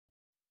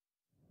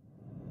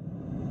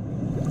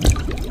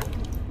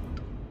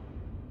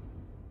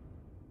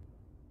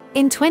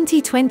In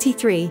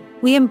 2023,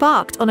 we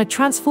embarked on a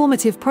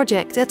transformative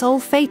project at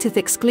Fateh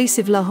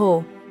Exclusive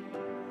Lahore.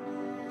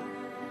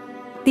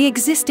 The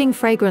existing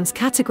fragrance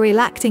category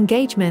lacked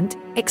engagement,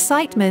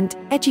 excitement,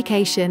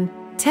 education,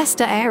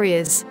 tester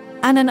areas,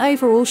 and an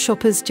overall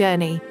shopper's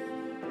journey.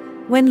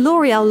 When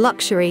Loreal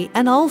Luxury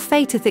and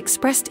Fateh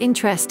expressed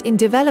interest in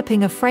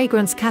developing a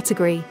fragrance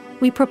category,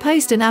 we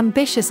proposed an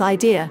ambitious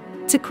idea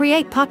to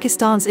create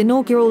Pakistan's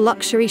inaugural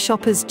luxury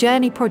shopper's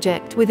journey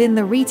project within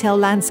the retail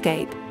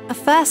landscape, a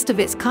first of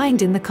its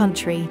kind in the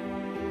country.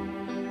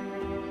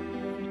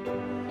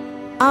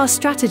 Our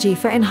strategy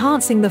for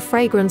enhancing the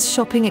fragrance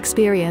shopping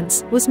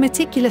experience was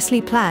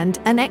meticulously planned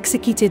and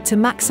executed to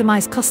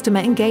maximize customer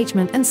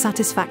engagement and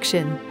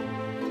satisfaction.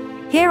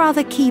 Here are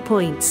the key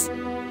points.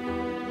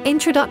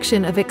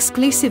 Introduction of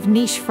exclusive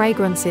niche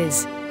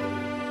fragrances.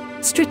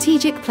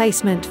 Strategic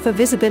placement for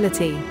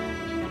visibility.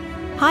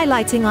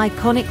 Highlighting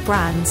iconic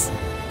brands.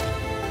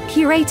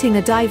 Curating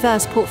a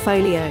diverse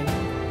portfolio.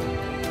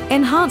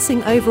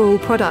 Enhancing overall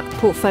product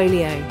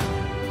portfolio.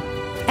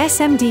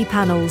 SMD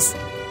panels.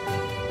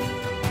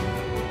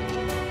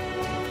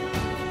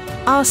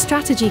 Our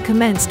strategy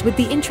commenced with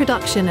the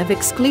introduction of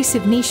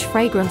exclusive niche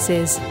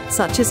fragrances,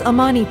 such as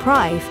Armani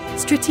Prive,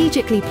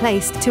 strategically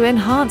placed to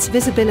enhance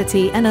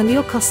visibility and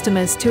allure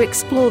customers to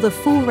explore the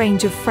full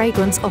range of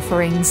fragrance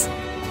offerings.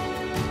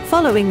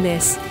 Following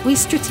this, we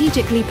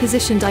strategically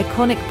positioned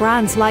iconic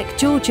brands like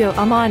Giorgio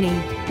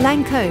Armani,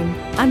 Lancôme,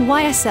 and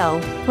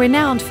YSL,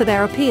 renowned for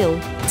their appeal,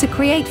 to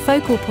create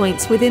focal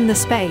points within the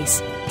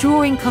space,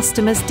 drawing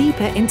customers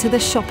deeper into the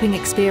shopping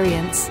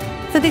experience.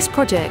 For this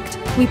project,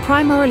 we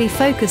primarily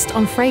focused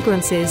on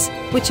fragrances,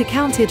 which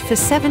accounted for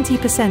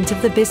 70%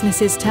 of the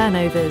business's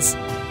turnovers.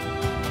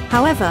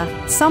 However,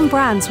 some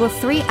brands were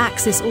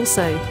three-axis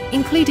also,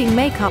 including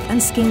makeup and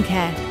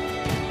skincare.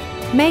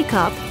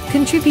 Makeup,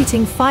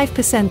 contributing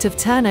 5% of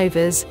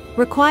turnovers,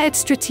 required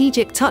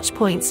strategic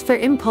touchpoints for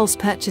impulse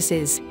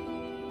purchases.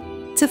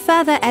 To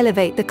further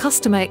elevate the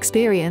customer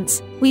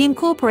experience, we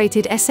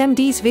incorporated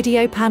SMD's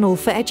video panel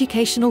for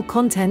educational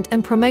content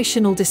and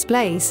promotional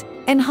displays,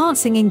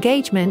 enhancing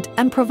engagement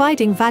and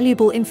providing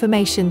valuable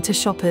information to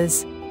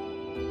shoppers.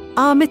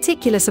 Our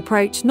meticulous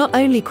approach not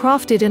only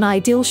crafted an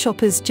ideal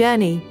shopper's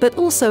journey but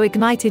also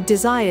ignited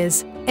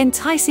desires,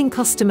 enticing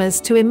customers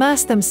to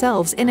immerse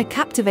themselves in a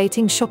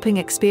captivating shopping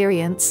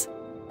experience.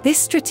 This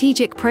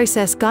strategic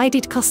process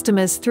guided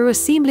customers through a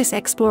seamless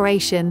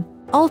exploration,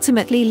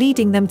 ultimately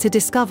leading them to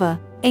discover,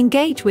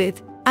 engage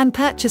with, and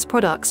purchase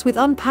products with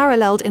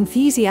unparalleled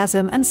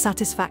enthusiasm and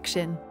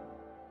satisfaction.